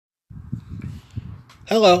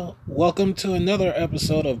Hello, welcome to another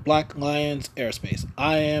episode of Black Lions Airspace.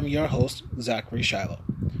 I am your host, Zachary Shiloh.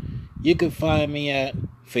 You can find me at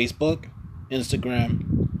Facebook,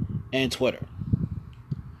 Instagram, and Twitter.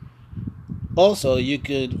 Also, you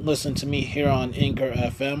could listen to me here on Anchor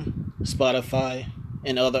FM, Spotify,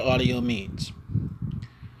 and other audio means.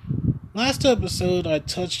 Last episode, I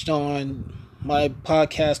touched on my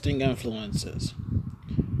podcasting influences.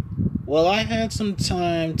 Well, I had some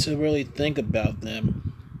time to really think about them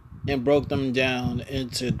and broke them down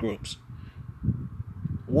into groups.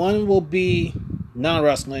 One will be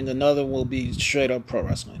non-wrestling, another will be straight up pro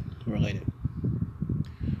wrestling related.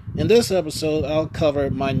 In this episode, I'll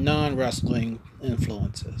cover my non-wrestling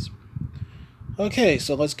influences. Okay,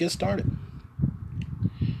 so let's get started.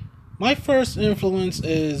 My first influence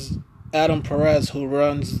is Adam Perez, who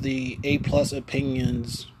runs the A Plus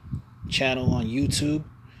Opinions channel on YouTube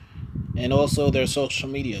and also their social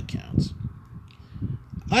media accounts.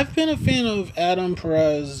 I've been a fan of Adam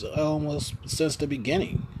Perez almost since the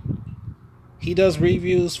beginning. He does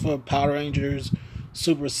reviews for Power Rangers,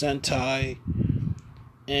 Super Sentai,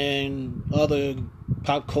 and other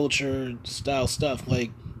pop culture style stuff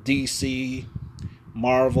like DC,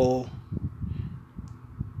 Marvel,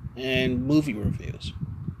 and movie reviews.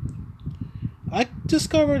 I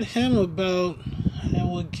discovered him about,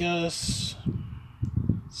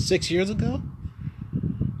 6 years ago.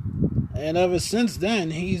 And ever since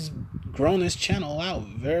then, he's grown his channel out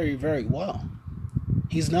very, very well.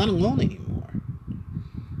 He's not alone anymore.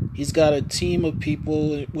 He's got a team of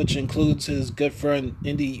people, which includes his good friend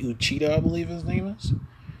Indy Uchida, I believe his name is.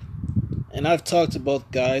 And I've talked to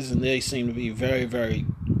both guys, and they seem to be very, very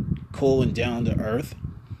cool and down to earth.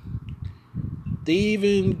 They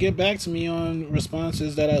even get back to me on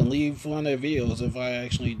responses that I leave on their videos if I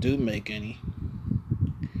actually do make any.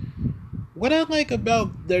 What I like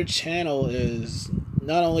about their channel is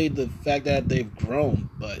not only the fact that they've grown,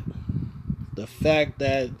 but the fact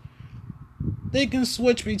that they can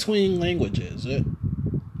switch between languages.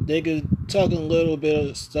 They could talk a little bit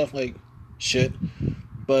of stuff like shit,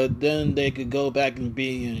 but then they could go back and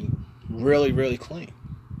be really, really clean.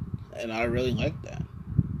 And I really like that.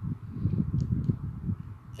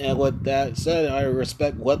 And with that said, I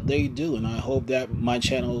respect what they do, and I hope that my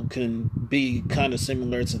channel can be kind of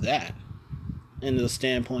similar to that. In the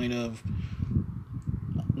standpoint of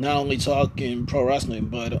not only talking pro wrestling,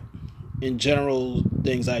 but in general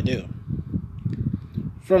things I do.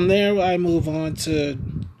 From there, I move on to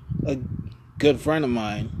a good friend of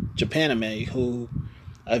mine, Japanime, who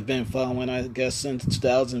I've been following, I guess, since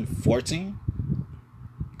 2014.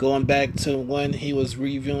 Going back to when he was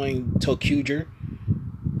reviewing ToQger.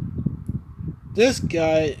 This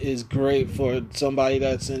guy is great for somebody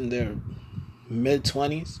that's in their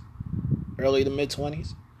mid-20s. Early to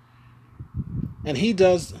mid-20s. And he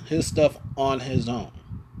does his stuff on his own.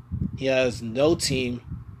 He has no team.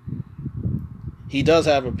 He does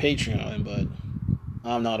have a Patreon, but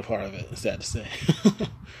I'm not a part of it, it's sad to say.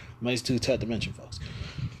 Mine's too Tet Dimension, folks.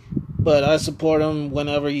 But I support him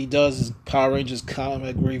whenever he does his Power Rangers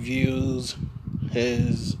comic reviews,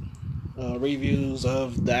 his reviews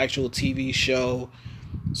of the actual TV show,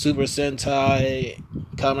 Super Sentai,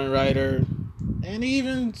 Kamen Rider, and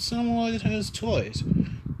even some of his toys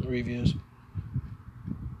reviews.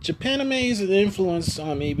 Japanime is an influence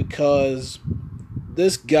on me because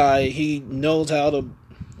this guy, he knows how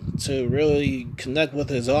to really connect with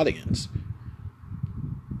his audience.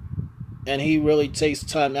 And he really takes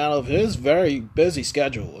time out of his very busy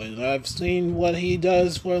schedule. And I've seen what he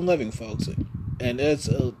does for a living, folks. And it's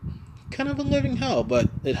a kind of a living hell, but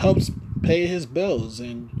it helps pay his bills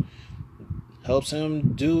and helps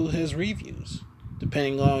him do his reviews,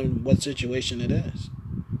 depending on what situation it is.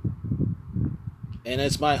 And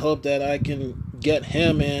it's my hope that I can get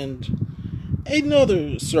him and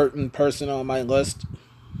another certain person on my list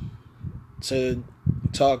to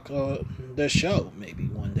talk this show maybe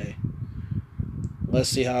one day. Let's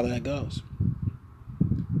see how that goes.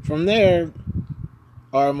 From there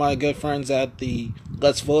are my good friends at the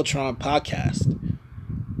Let's Voltron podcast.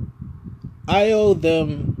 I owe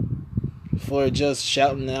them for just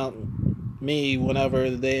shouting out me whenever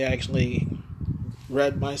they actually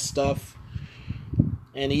read my stuff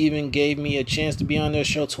and even gave me a chance to be on their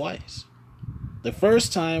show twice. The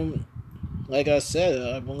first time, like I said,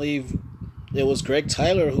 I believe it was Greg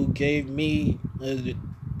Tyler who gave me a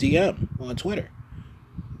DM on Twitter.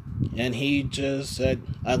 And he just said,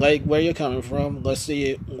 I like where you're coming from. Let's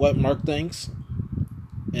see what Mark thinks.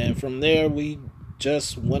 And from there, we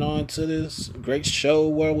just went on to this great show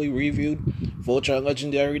where we reviewed Voltron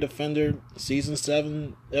Legendary Defender Season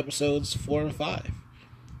 7, Episodes 4 and 5.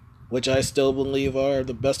 which I still believe are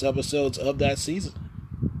the best episodes of that season.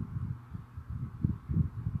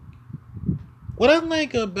 What I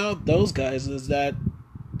like about those guys is that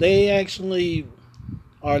they actually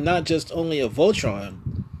are not just only a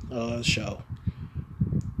Voltron show.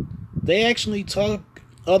 They actually talk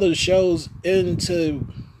other shows into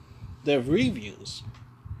their reviews,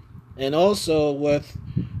 and also with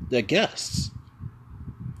their guests.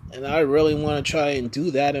 And I really want to try and do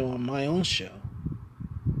that on my own show.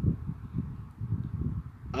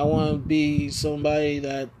 I want to be somebody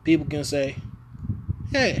that people can say,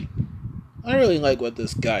 hey, I really like what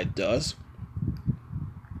this guy does.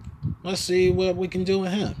 Let's see what we can do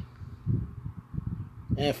with him.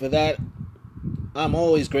 And for that, I'm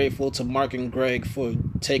always grateful to Mark and Greg for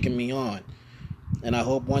taking me on. And I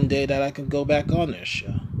hope one day that I can go back on their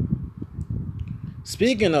show.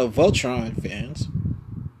 Speaking of Voltron fans,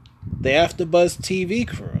 the AfterBuzz TV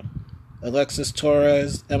crew, Alexis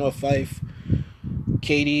Torres, Emma Fife,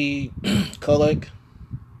 Katie Kulik,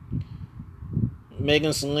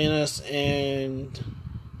 Megan Salinas, and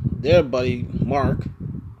their buddy Mark.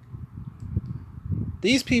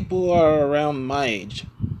 These people are around my age,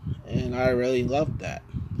 and I really love that.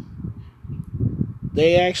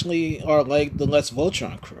 They actually are like the Let's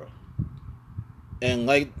Voltron crew. And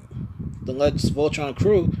like the Let's Voltron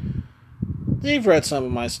crew, they've read some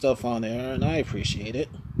of my stuff on there, and I appreciate it.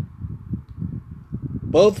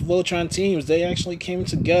 Both Voltron teams, they actually came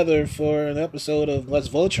together for an episode of Let's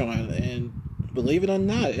Voltron, and believe it or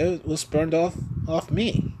not, it was spurned off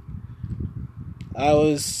me. I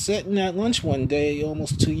was sitting at lunch one day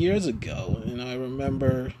almost 2 years ago, and I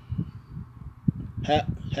remember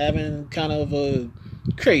having kind of a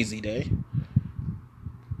crazy day.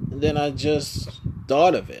 And then I just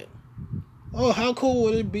thought of it. Oh, how cool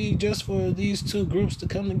would it be just for these two groups to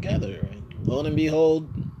come together? And lo and behold,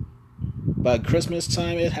 by Christmas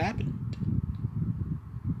time, it happened.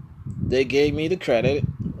 They gave me the credit,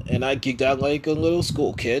 and I geeked out like a little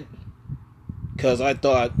school kid, because I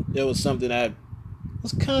thought it was something that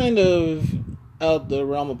was kind of out the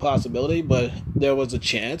realm of possibility, but there was a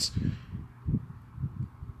chance.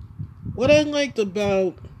 What I liked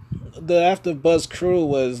about the AfterBuzz crew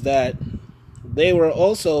was that they were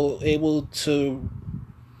also able to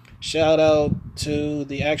shout out to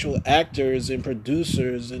the actual actors and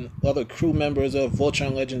producers and other crew members of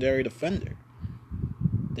Voltron Legendary Defender.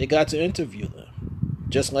 They got to interview them,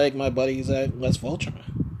 just like my buddies at Let's Voltron.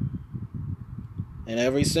 And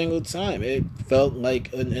every single time, it felt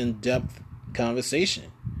like an in-depth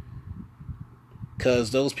conversation.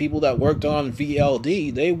 Because those people that worked on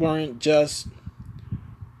VLD, they weren't just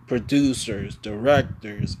producers,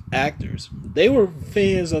 directors, actors. They were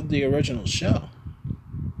fans of the original show.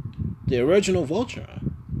 The original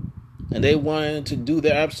Voltron. And they wanted to do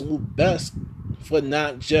their absolute best for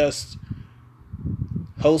not just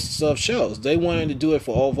hosts of shows. They wanted to do it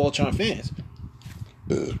for all Voltron fans.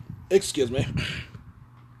 Excuse me.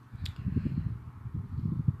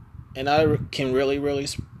 And I can really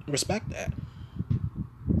respect that.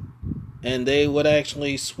 And they would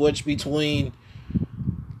actually switch between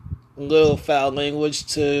a little foul language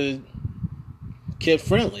to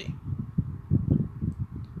kid-friendly.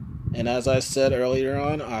 And as I said earlier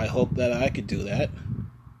on, I hope that I could do that.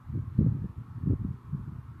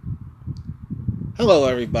 Hello,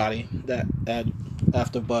 everybody at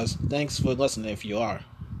AfterBuzz. Thanks for listening if you are.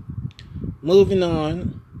 Moving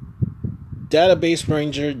on. Database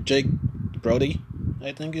Ranger Jake Brody,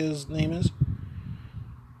 I think his name is.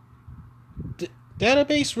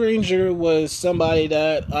 Database Ranger was somebody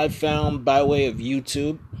that I found by way of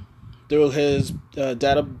YouTube through his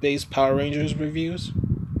Database Power Rangers reviews,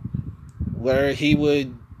 where he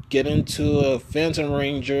would get into a Phantom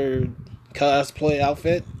Ranger cosplay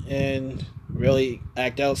outfit and really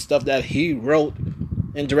act out stuff that he wrote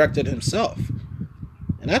and directed himself.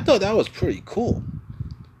 And I thought that was pretty cool.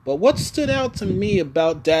 But what stood out to me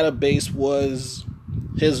about Database was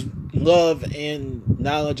his love and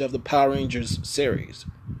knowledge of the Power Rangers series.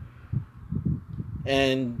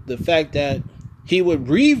 And the fact that he would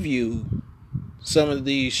review some of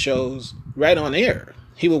these shows right on air.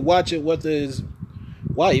 He would watch it with his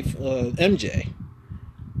wife, MJ,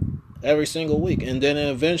 every single week. And then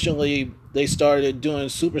eventually they started doing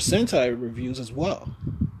Super Sentai reviews as well.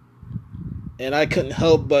 And I couldn't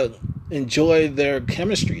help but enjoy their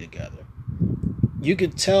chemistry together. You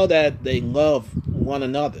could tell that they love one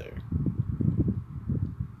another.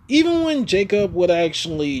 Even when Jacob would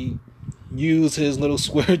actually use his little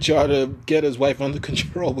square jar to get his wife under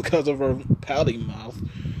control because of her pouty mouth.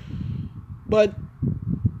 But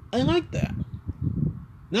I like that.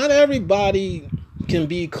 Not everybody can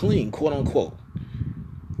be clean, quote unquote.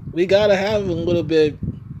 we gotta have a little bit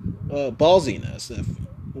ballsiness, if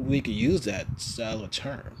we could use that style of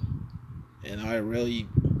term. And I really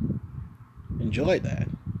enjoyed that.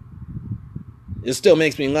 It still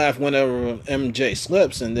makes me laugh whenever MJ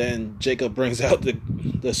slips and then Jacob brings out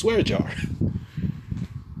the swear jar.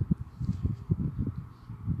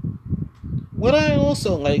 What I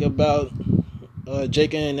also like about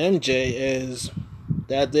Jacob and MJ is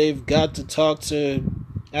that they've got to talk to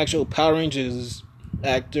actual Power Rangers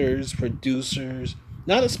actors, producers,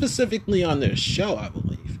 not specifically on their show, I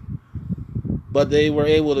believe, but they were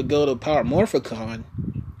able to go to Power Morphicon,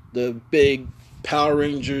 the big Power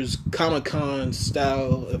Rangers Comic-Con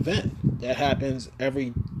style event that happens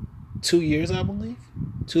every 2 years, I believe,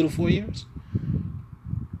 2 to 4 years.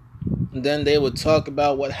 And then they would talk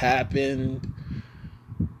about what happened,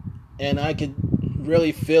 and I could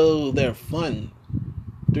really feel their fun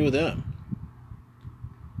through them.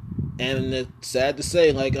 And it's sad to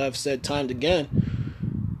say, like I've said time and again,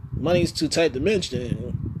 money's too tight to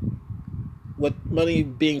mention. With money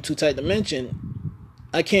being too tight to mention,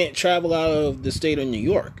 I can't travel out of the state of New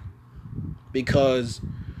York because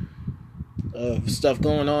of stuff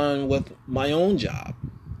going on with my own job.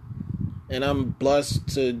 And I'm blessed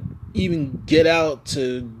to even get out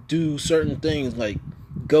to do certain things, like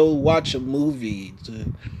go watch a movie,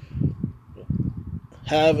 to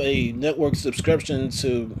have a network subscription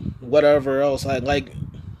to whatever else I like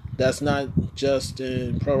that's not just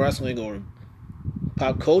in pro wrestling or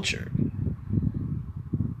pop culture.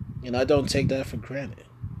 And I don't take that for granted,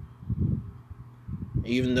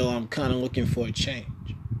 even though I'm kind of looking for a change.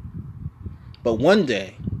 But one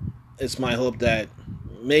day, it's my hope that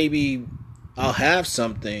maybe I'll have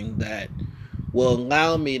something that will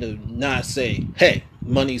allow me to not say, hey,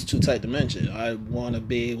 money's too tight to mention. I want to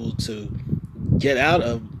be able to get out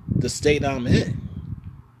of the state I'm in.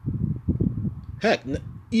 Heck,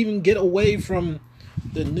 even get away from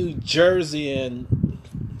the New Jersey and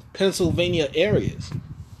Pennsylvania areas,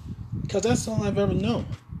 because that's all I've ever known.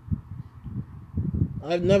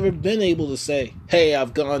 I've never been able to say, hey,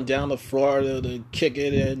 I've gone down to Florida to kick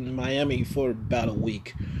it in Miami for about a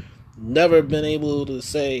week. Never been able to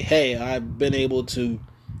say, hey, I've been able to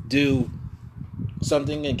do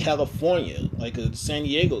something in California, like a San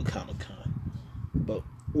Diego Comic-Con. But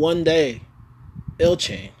one day, it'll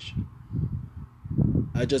change.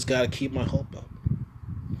 I just gotta keep my hope up.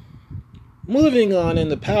 Moving on in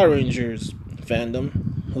the Power Rangers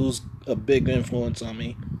fandom, who's a big influence on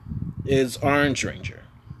me, is Orange Ranger.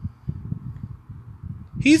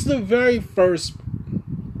 He's the very first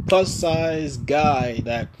plus-size guy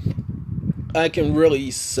that I can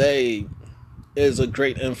really say is a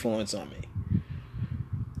great influence on me.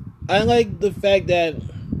 I like the fact that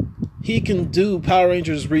he can do Power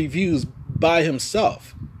Rangers reviews by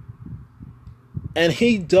himself. And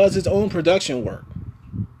he does his own production work.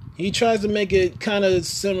 He tries to make it kind of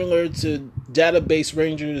similar to Database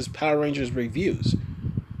Rangers, Power Rangers reviews,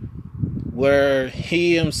 where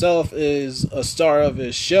he himself is a star of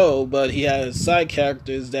his show, but he has side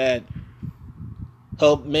characters that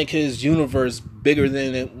help make his universe bigger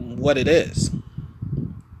than what it is.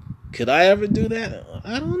 Could I ever do that?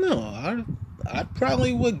 I don't know. I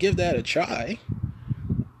probably would give that a try.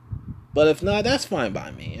 But if not, that's fine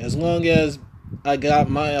by me. As long as I got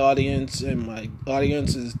my audience and my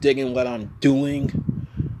audience is digging what I'm doing,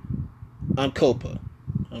 I'm Copa.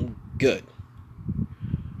 I'm good.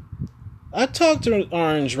 I talked to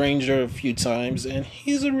Orange Ranger a few times, and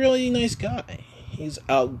he's a really nice guy. He's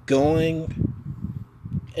outgoing,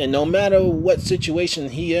 and no matter what situation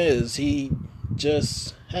he is, he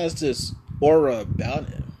just has this aura about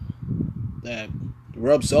him that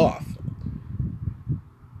rubs off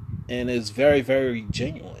and is very, very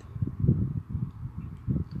genuine.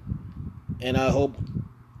 And I hope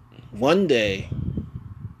one day,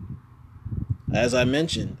 as I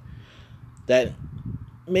mentioned, that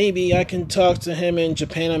maybe I can talk to him in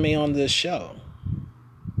Japan and me on this show.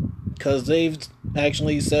 Because they've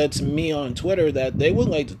actually said to me on Twitter that they would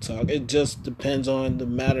like to talk. It just depends on the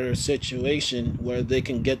matter of situation where they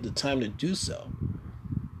can get the time to do so.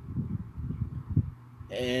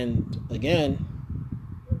 And again,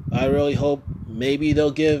 I really hope maybe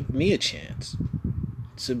they'll give me a chance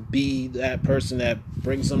to be that person that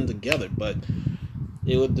brings them together. But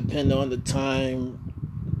it would depend on the time,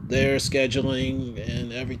 their scheduling,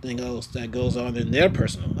 and everything else that goes on in their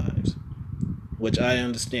personal lives, which I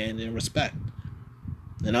understand and respect.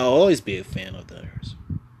 And I'll always be a fan of theirs,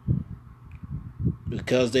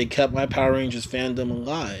 because they kept my Power Rangers fandom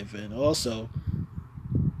alive. And also,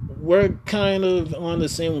 we're kind of on the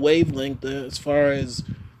same wavelength as far as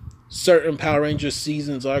certain Power Rangers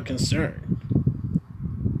seasons are concerned.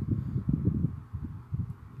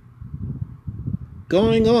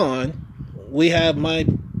 going on, we have my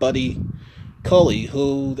buddy Cully,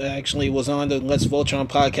 who actually was on the Let's Voltron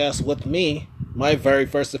podcast with me, my very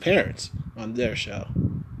first appearance on their show.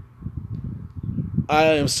 I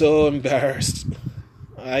am so embarrassed.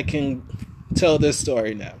 I can tell this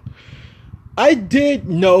story now. I did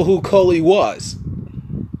know who Cully was.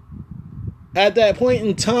 At that point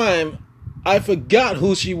in time, I forgot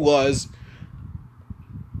who she was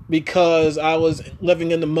because I was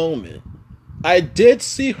living in the moment. I did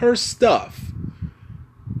see her stuff,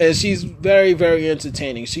 and she's very, very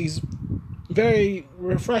entertaining. She's very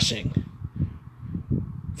refreshing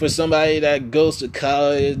for somebody that goes to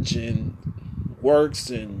college and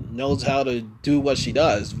works and knows how to do what she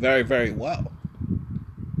does very, very well.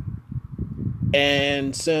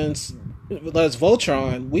 And since Let's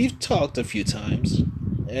Voltron, we've talked a few times,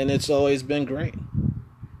 and it's always been great.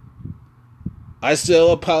 I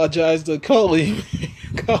still apologize to Coley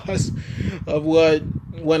because of what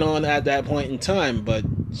went on at that point in time, but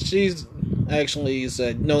she's actually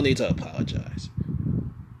said no need to apologize.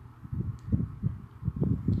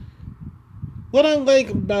 What I like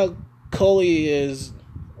about Coley is,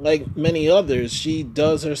 like many others, she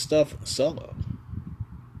does her stuff solo.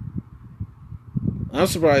 I'm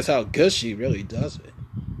surprised how good she really does it.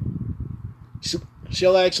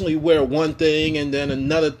 She'll actually wear one thing and then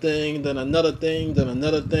another thing, then another thing, then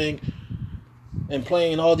another thing, and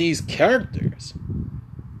playing all these characters.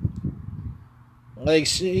 Like,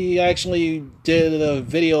 she actually did a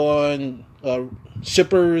video on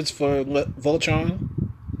shippers for Voltron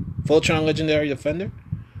Legendary Defender.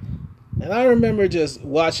 And I remember just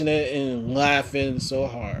watching it and laughing so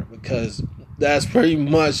hard because that's pretty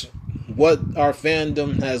much what our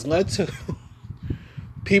fandom has led to.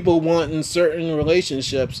 People wanting certain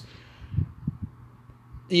relationships,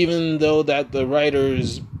 even though that the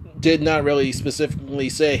writers did not really specifically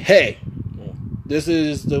say, hey, this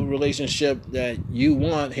is the relationship that you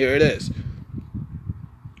want, here it is.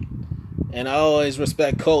 And I always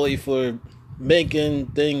respect Coley for making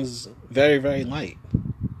things very, very light.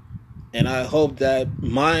 And I hope that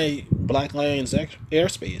my Black Lions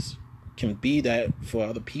airspace can be that for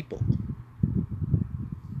other people.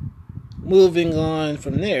 Moving on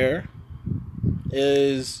from there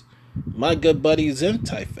is my good buddy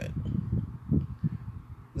Zentai Fett.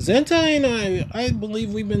 Zentai and I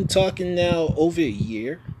believe we've been talking now over a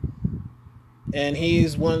year. And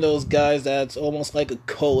he's one of those guys that's almost like a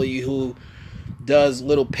Coley who does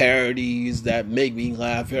little parodies that make me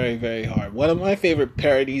laugh very, very hard. One of my favorite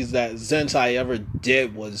parodies that Zentai ever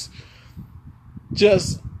did was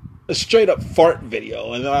just a straight up fart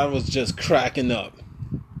video, and I was just cracking up.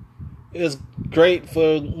 It was great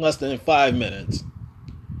for less than 5 minutes,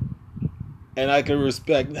 and I can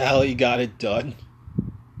respect how he got it done.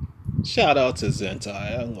 Shout out to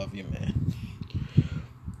Zentai, I love you, man.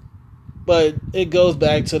 But it goes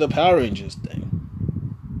back to the Power Rangers thing.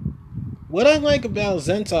 What I like about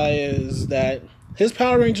Zentai is that his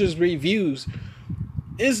Power Rangers reviews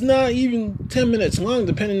is not even 10 minutes long,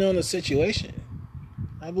 depending on the situation.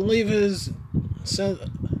 I believe his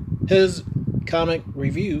comic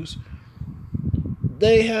reviews,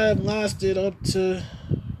 they have lasted up to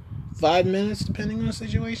 5 minutes, depending on the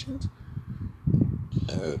situations.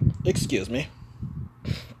 Excuse me.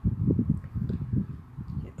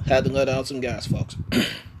 Had to let out some gas, folks.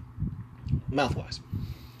 Mouthwise.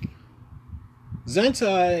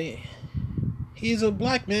 Zentai, he's a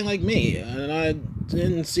black man like me, and I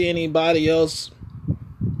didn't see anybody else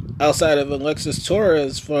outside of Alexis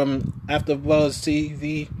Torres from AfterBuzz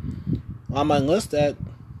TV on my list that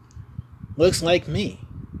looks like me,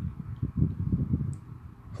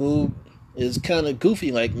 who is kind of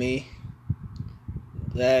goofy like me,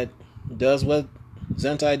 that does what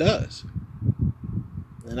Zentai does,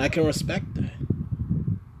 and I can respect that.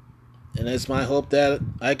 And it's my hope that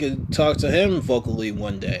I could talk to him vocally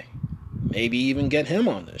one day. Maybe even get him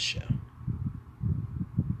on this show.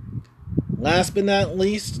 Last but not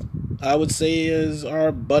least, I would say is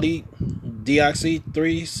our buddy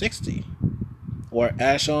Deoxy360, or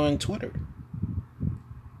Ash on Twitter.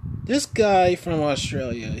 This guy from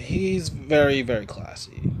Australia, he's very, very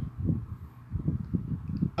classy.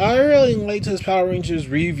 I really liked his Power Rangers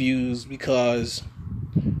reviews because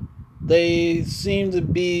they seem to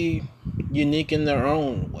be unique in their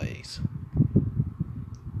own ways.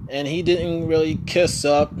 And he didn't really kiss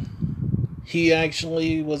up. He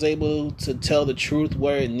actually was able to tell the truth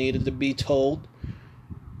where it needed to be told.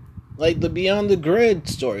 Like the Beyond the Grid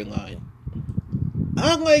storyline.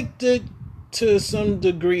 I liked it to some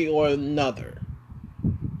degree or another.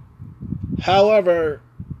 However,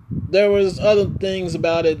 there was other things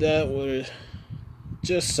about it that were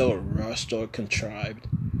just so rushed or contrived.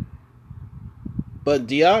 But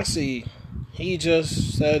Deoxy, he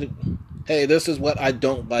just said, hey, this is what I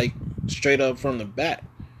don't like, straight up from the bat.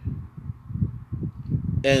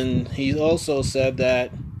 And he also said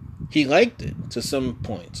that he liked it to some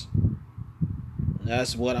points.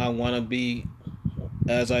 That's what I want to be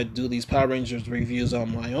as I do these Power Rangers reviews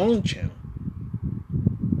on my own channel.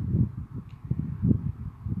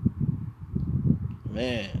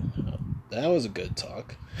 Man, that was a good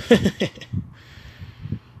talk.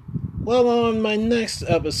 Well, on my next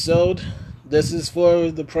episode, this is for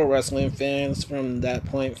the pro wrestling fans from that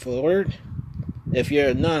point forward. If you're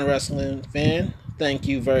a non-wrestling fan, thank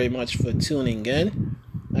you very much for tuning in.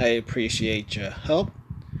 I appreciate your help.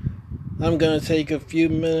 I'm going to take a few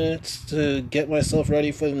minutes to get myself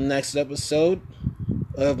ready for the next episode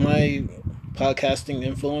of my podcasting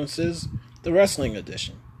influences, the wrestling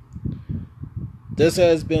edition. This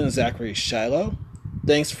has been Zachary Shiloh.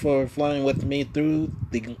 Thanks for flying with me through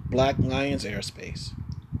the Black Lions airspace.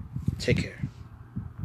 Take care.